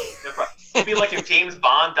Ferry. It'd be like if James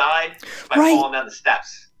Bond died by falling down the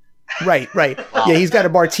steps. Right. Wow. Yeah, he's got a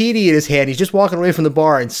martini in his hand. He's just walking away from the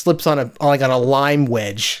bar and slips on a lime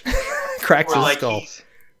wedge, cracks his skull.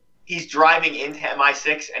 He's driving into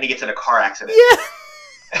MI6 and he gets in a car accident.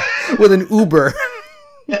 Yeah, with an Uber.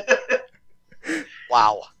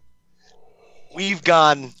 Wow, we've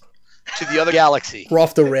gone to the other galaxy. We're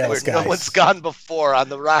off the rails, guys. No one's gone before on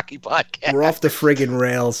the Rocky podcast. We're off the friggin'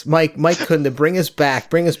 rails. Mike couldn't have bring us back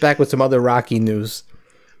with some other Rocky news.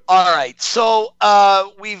 All right, so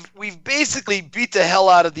we've basically beat the hell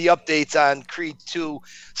out of the updates on Creed 2.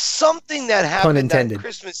 Something that happened on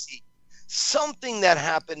Christmas Eve. Something that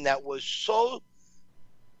happened that was so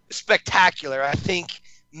spectacular. I think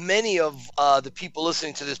many of the people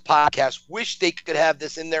listening to this podcast wish they could have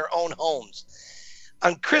this in their own homes.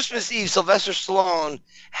 On Christmas Eve, Sylvester Stallone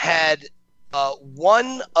had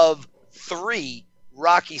one of 3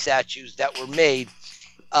 Rocky statues that were made.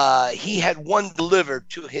 He had one delivered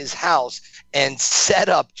to his house and set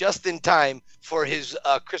up just in time for his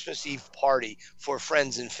Christmas Eve party for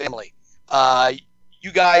friends and family.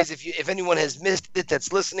 You guys, if anyone has missed it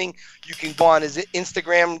that's listening, you can go on his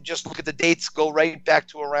Instagram, just look at the dates, go right back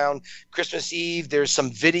to around Christmas Eve. There's some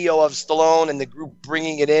video of Stallone and the group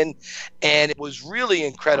bringing it in, and it was really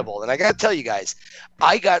incredible. And I got to tell you guys,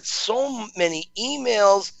 I got so many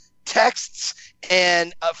emails, texts,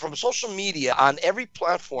 and from social media on every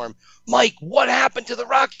platform. Mike, what happened to the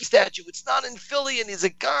Rocky statue? It's not in Philly, and is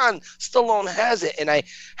it gone? Stallone has it. And I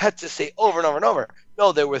had to say over and over and over,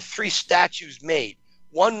 no, there were 3 statues made.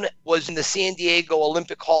 One was in the San Diego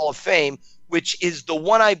Olympic Hall of Fame, which is the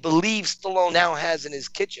one I believe Stallone now has in his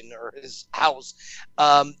kitchen or his house.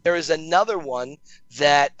 There is another one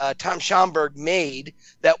that Tom Schomburg made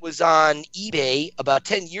that was on eBay about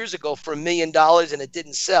 10 years ago for $1 million, and it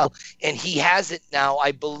didn't sell. And he has it now,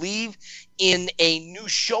 I believe, in a new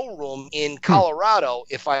showroom in Colorado,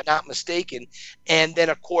 if I'm not mistaken. And then,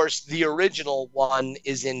 of course, the original one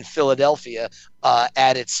is in Philadelphia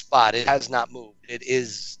at its spot. It has not moved. It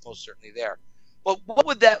is most certainly there. But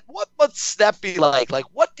what's that be like? Like,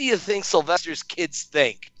 what do you think Sylvester's kids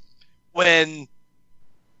think when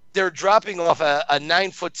they're dropping off a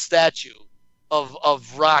 9-foot statue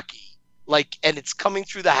of Rocky, like, and it's coming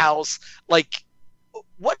through the house? Like,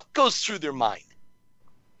 what goes through their mind?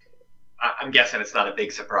 I'm guessing it's not a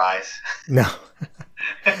big surprise. No.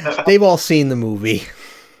 They've all seen the movie.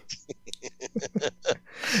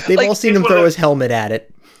 They've all seen him throw his helmet at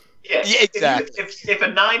it. Yeah, exactly. If a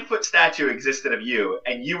 9-foot statue existed of you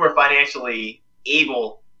and you were financially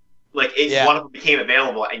able, one of them became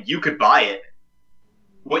available and you could buy it,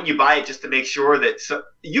 wouldn't you buy it just to make sure that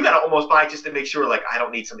you got to almost buy it just to make sure, like, I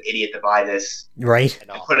don't need some idiot to buy this, right?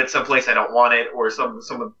 And put it someplace I don't want it, or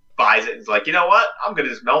someone buys it and is like, you know what, I'm gonna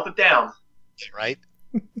just melt it down, right?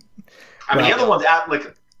 I mean, the other one's out,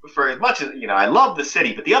 like, for as much as I love the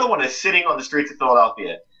city, but the other one is sitting on the streets of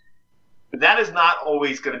Philadelphia. That is not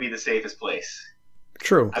always going to be the safest place.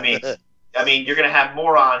 True. I mean, I mean, you're going to have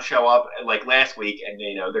Moron show up like last week, and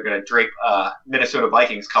they're going to drape Minnesota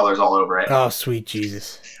Vikings colors all over it. Oh, sweet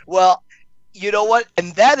Jesus! Well, you know what?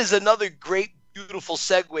 And that is another great, beautiful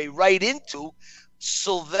segue right into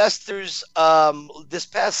Sylvester's. This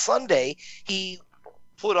past Sunday, he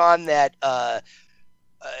put on that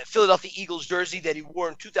Philadelphia Eagles jersey that he wore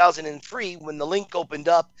in 2003 when the link opened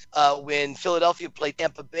up when Philadelphia played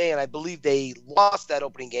Tampa Bay, and I believe they lost that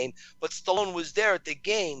opening game. But Stallone was there at the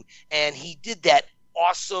game, and he did that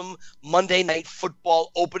awesome Monday Night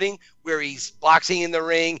Football opening where he's boxing in the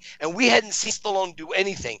ring, and we hadn't seen Stallone do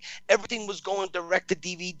anything. Everything was going direct to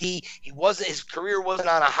DVD. His career wasn't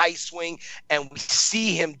on a high swing, and we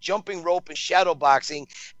see him jumping rope and shadow boxing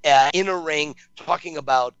in a ring, talking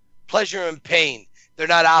about pleasure and pain. They're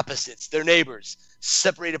not opposites. They're neighbors,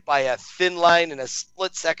 separated by a thin line in a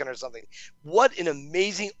split second or something. What an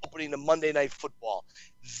amazing opening to Monday Night Football.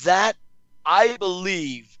 That, I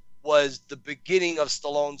believe, was the beginning of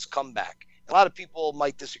Stallone's comeback. A lot of people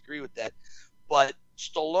might disagree with that, but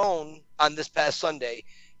Stallone, on this past Sunday,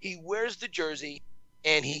 he wears the jersey,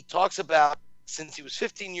 and he talks about, since he was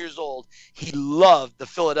 15 years old, he loved the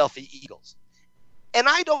Philadelphia Eagles. And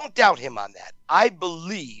I don't doubt him on that. I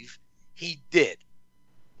believe he did.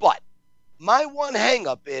 But my one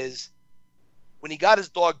hang-up is when he got his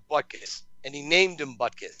dog Butkus, and he named him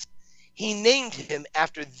Butkus, he named him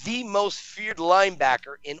after the most feared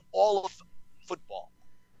linebacker in all of football.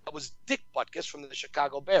 That was Dick Butkus from the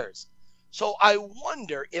Chicago Bears. So I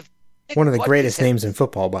wonder if Dick One of the Butkus greatest names in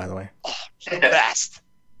football, by the way. Oh, the best.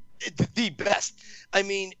 The best. I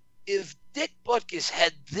mean, if Dick Butkus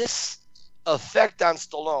had this effect on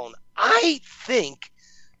Stallone, I think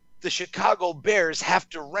the Chicago Bears have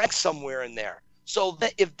to rank somewhere in there. So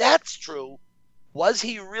if that's true, was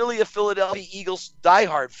he really a Philadelphia Eagles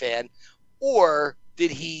diehard fan, or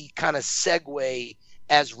did he kind of segue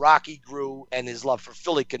as Rocky grew and his love for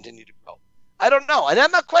Philly continued to grow? I don't know, and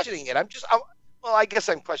I'm not questioning it. I guess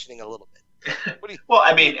I'm questioning it a little bit. Well,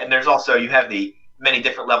 I mean, and there's also, you have the many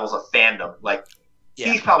different levels of fandom. Like,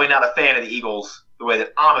 he's probably not a fan of the Eagles the way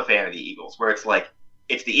that I'm a fan of the Eagles, where it's like,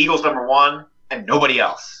 it's the Eagles number one and nobody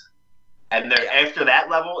else. And then after that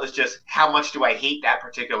level is just, how much do I hate that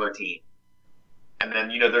particular team? And then,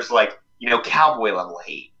 there's like, Cowboy level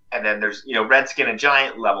hate. And then there's, Redskin and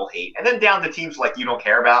Giant level hate. And then down to teams like you don't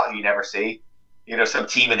care about and you never see. Some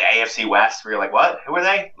team in the AFC West where you're like, what? Who are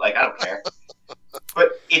they? Like, I don't care.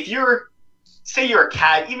 But if say you're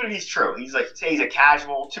even if he's true, say he's a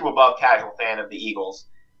casual to above casual fan of the Eagles,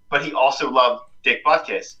 but he also loved Dick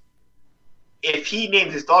Butkus. If he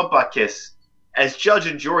named his dog Butkus as judge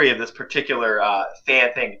and jury of this particular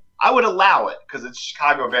fan thing, I would allow it because it's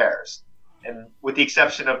Chicago Bears. And with the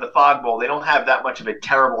exception of the Fog Bowl, they don't have that much of a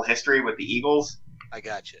terrible history with the Eagles. I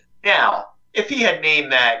got you. Now, if he had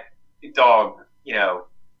named that dog,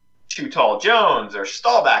 Too Tall Jones or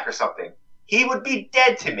Stallback or something, he would be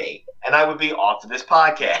dead to me, and I would be off to this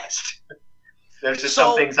podcast. There's just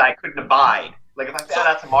some things I couldn't abide. Like, if I found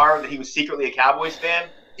out tomorrow that he was secretly a Cowboys fan,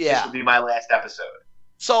 this would be my last episode.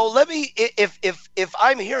 So let me, if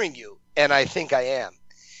I'm hearing you, and I think I am,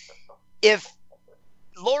 if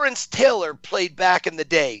Lawrence Taylor played back in the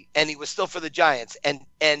day and he was still for the Giants, and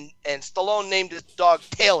Stallone named his dog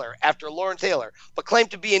Taylor after Lawrence Taylor, but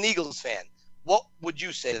claimed to be an Eagles fan, what would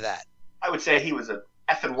you say to that? I would say he was an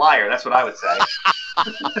effing liar. That's what I would say.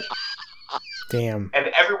 Damn.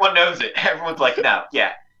 And everyone knows it. Everyone's like, no,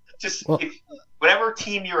 yeah. Just whatever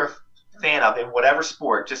team you're a fan of in whatever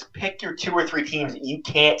sport, just pick your 2 or 3 teams that you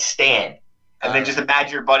can't stand. And then just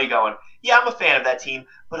imagine your buddy going, yeah, I'm a fan of that team,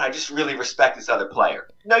 but I just really respect this other player.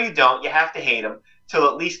 No, you don't. You have to hate him till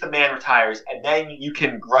at least the man retires, and then you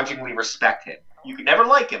can grudgingly respect him. You can never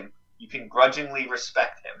like him. You can grudgingly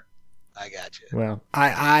respect him. I got you. Well,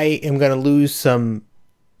 I am going to lose some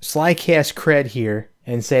Slycast cred here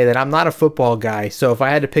and say that I'm not a football guy, so if I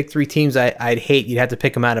had to pick 3 teams I'd hate, you'd have to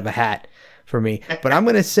pick them out of a hat for me. But I'm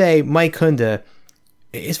going to say Mike Hunda,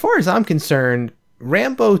 as far as I'm concerned,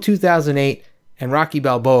 Rambo 2008 and Rocky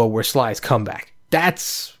Balboa were Sly's comeback.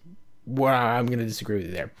 That's where I'm going to disagree with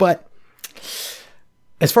you there. But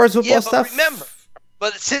as far as football stuff, remember,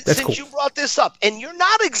 but since cool. You brought this up, and you're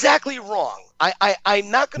not exactly wrong.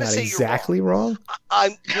 I'm not going to say exactly you're wrong.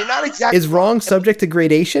 You're not exactly. Is wrong subject to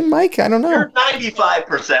gradation, Mike? I don't know. You're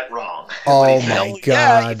 95% wrong. Oh my God!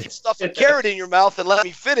 Yeah, you can stuff a carrot in your mouth and let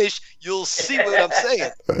me finish. You'll see what I'm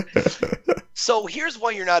saying. So here's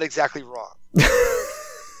why you're not exactly wrong.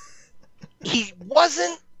 He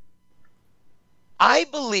wasn't. I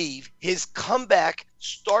believe his comeback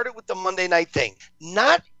started with the Monday night thing.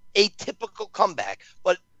 Not a typical comeback,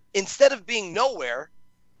 but instead of being nowhere,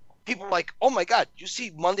 people were like, oh my God, you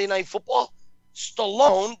see Monday Night Football?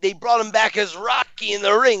 Stallone, they brought him back as Rocky in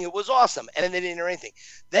the ring. It was awesome. And then they didn't hear anything.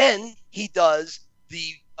 Then he does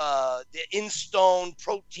the in-stone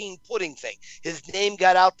protein pudding thing. His name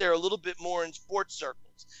got out there a little bit more in sports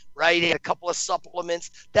circles, right? He had a couple of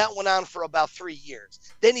supplements. That went on for about 3 years.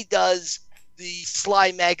 Then he does the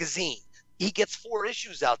Sly magazine. He gets 4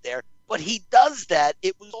 issues out there, but he does that.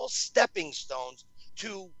 It was all stepping stones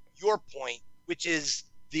to your point, which is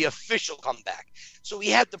the official comeback. So he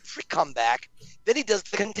had the pre-comeback. Then he does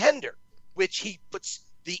the Contender, which he puts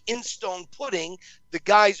the in-stone pudding. The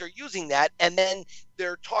guys are using that, and then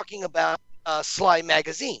they're talking about Sly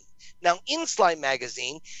magazine. Now, in Sly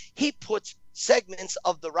magazine, he puts segments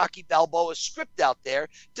of the Rocky Balboa script out there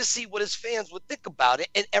to see what his fans would think about it,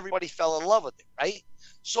 and everybody fell in love with it, right?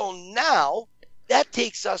 So now that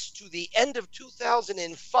takes us to the end of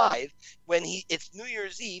 2005 when it's New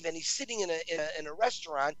Year's Eve and he's sitting in a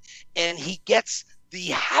restaurant and he gets the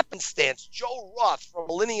happenstance. Joe Roth from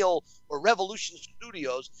Millennial or Revolution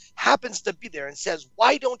Studios happens to be there and says,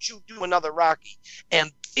 "Why don't you do another Rocky?"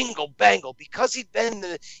 And bingo bango, because he'd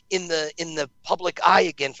been in the public eye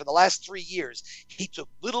again for the last 3 years, he took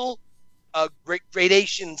little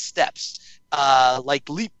gradation steps, like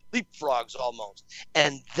leapfrogs almost,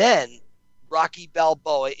 and then Rocky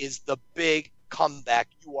Balboa is the big comeback.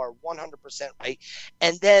 You are 100% right.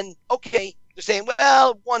 And then, okay, they're saying,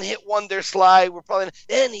 well, one hit wonder, Sly. We're probably not.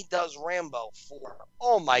 Then he does Rambo 4.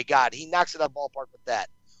 Oh my God, he knocks it out of the ballpark with that.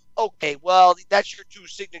 Okay, well, that's your 2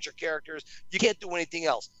 signature characters. You can't do anything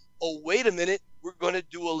else. Oh, wait a minute. We're going to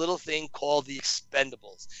do a little thing called The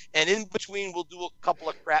Expendables. And in between, we'll do a couple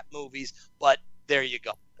of crap movies, but there you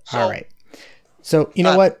go. So, all right. So, you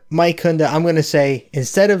know what, Mike Kunda, I'm going to say,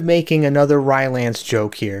 instead of making another Rylance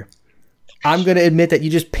joke here, I'm going to admit that you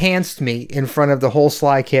just pantsed me in front of the whole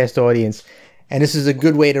Slycast audience. And this is a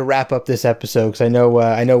good way to wrap up this episode, because I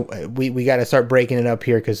know we got to start breaking it up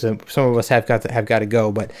here, because some of us have got to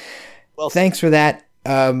go. But thanks for that.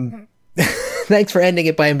 Thanks for ending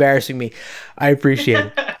it by embarrassing me. I appreciate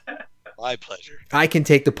it. My pleasure. I can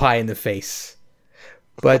take the pie in the face.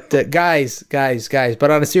 But guys,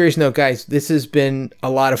 but on a serious note, guys, this has been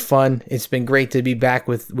a lot of fun. It's been great to be back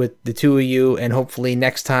with the 2 of you, and hopefully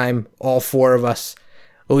next time all 4 of us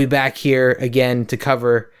will be back here again to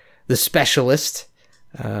cover The Specialist.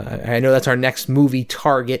 I know that's our next movie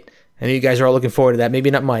target. I know you guys are all looking forward to that.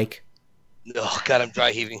 Maybe not Mike. Oh, God, I'm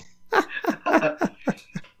dry heaving.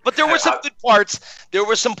 But there were some good parts. There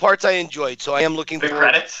were some parts I enjoyed, so I am looking forward.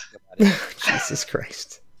 Credits. Jesus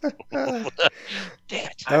Christ. Damn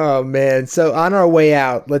it. Oh man! So on our way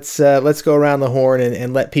out, let's go around the horn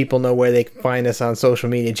and let people know where they can find us on social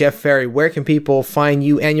media. Jeff Ferry, where can people find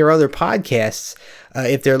you and your other podcasts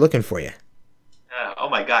if they're looking for you? Oh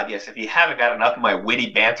my God, yes! If you haven't got enough of my witty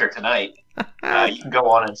banter tonight, you can go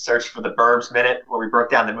on and search for The Burbs Minute, where we broke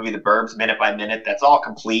down the movie The Burbs minute by minute. That's all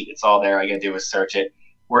complete. It's all there. All you gotta do is search it.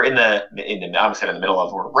 We're I almost said in the middle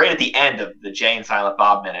of. We're right at the end of the Jay and Silent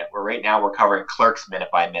Bob minute. Right now we're covering Clerks minute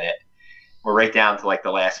by minute. We're right down to like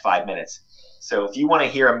the last 5 minutes. So if you want to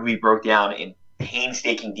hear a movie broke down in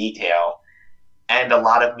painstaking detail and a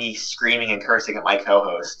lot of me screaming and cursing at my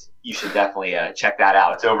co-host, you should definitely check that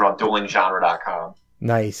out. It's over on duelinggenre.com.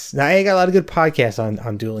 Nice. Now I got a lot of good podcasts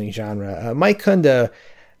on Dueling Genre. Mike Kunda,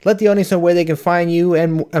 let the audience know where they can find you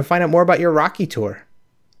and find out more about your Rocky tour.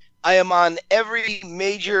 I am on every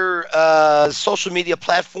major social media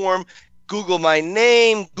platform. Google my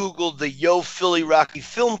name, Google the Yo Philly Rocky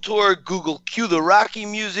Film Tour, Google Cue the Rocky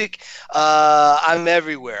music. I'm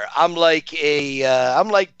everywhere. I'm like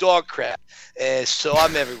dog crap. So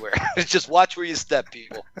I'm everywhere. Just watch where you step,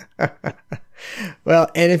 people.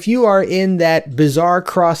 Well, and if you are in that bizarre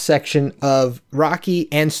cross-section of Rocky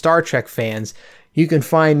and Star Trek fans, you can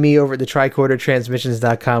find me over at the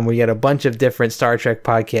tricordertransmissions.com, where you got a bunch of different Star Trek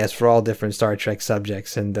podcasts for all different Star Trek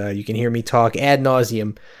subjects. And you can hear me talk ad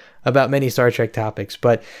nauseum about many Star Trek topics.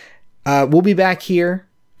 But we'll be back here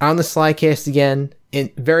on the Slycast again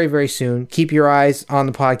very, very soon. Keep your eyes on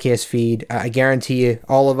the podcast feed. I guarantee you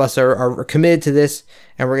all of us are committed to this,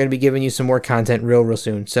 and we're going to be giving you some more content real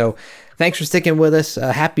soon. So thanks for sticking with us.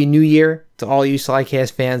 Happy New Year to all you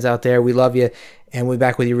Slycast fans out there. We love you. And we'll be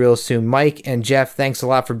back with you real soon. Mike and Jeff, thanks a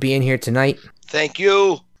lot for being here tonight. Thank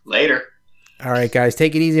you. Later. All right, guys,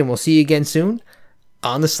 take it easy, and we'll see you again soon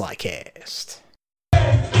on the Slycast.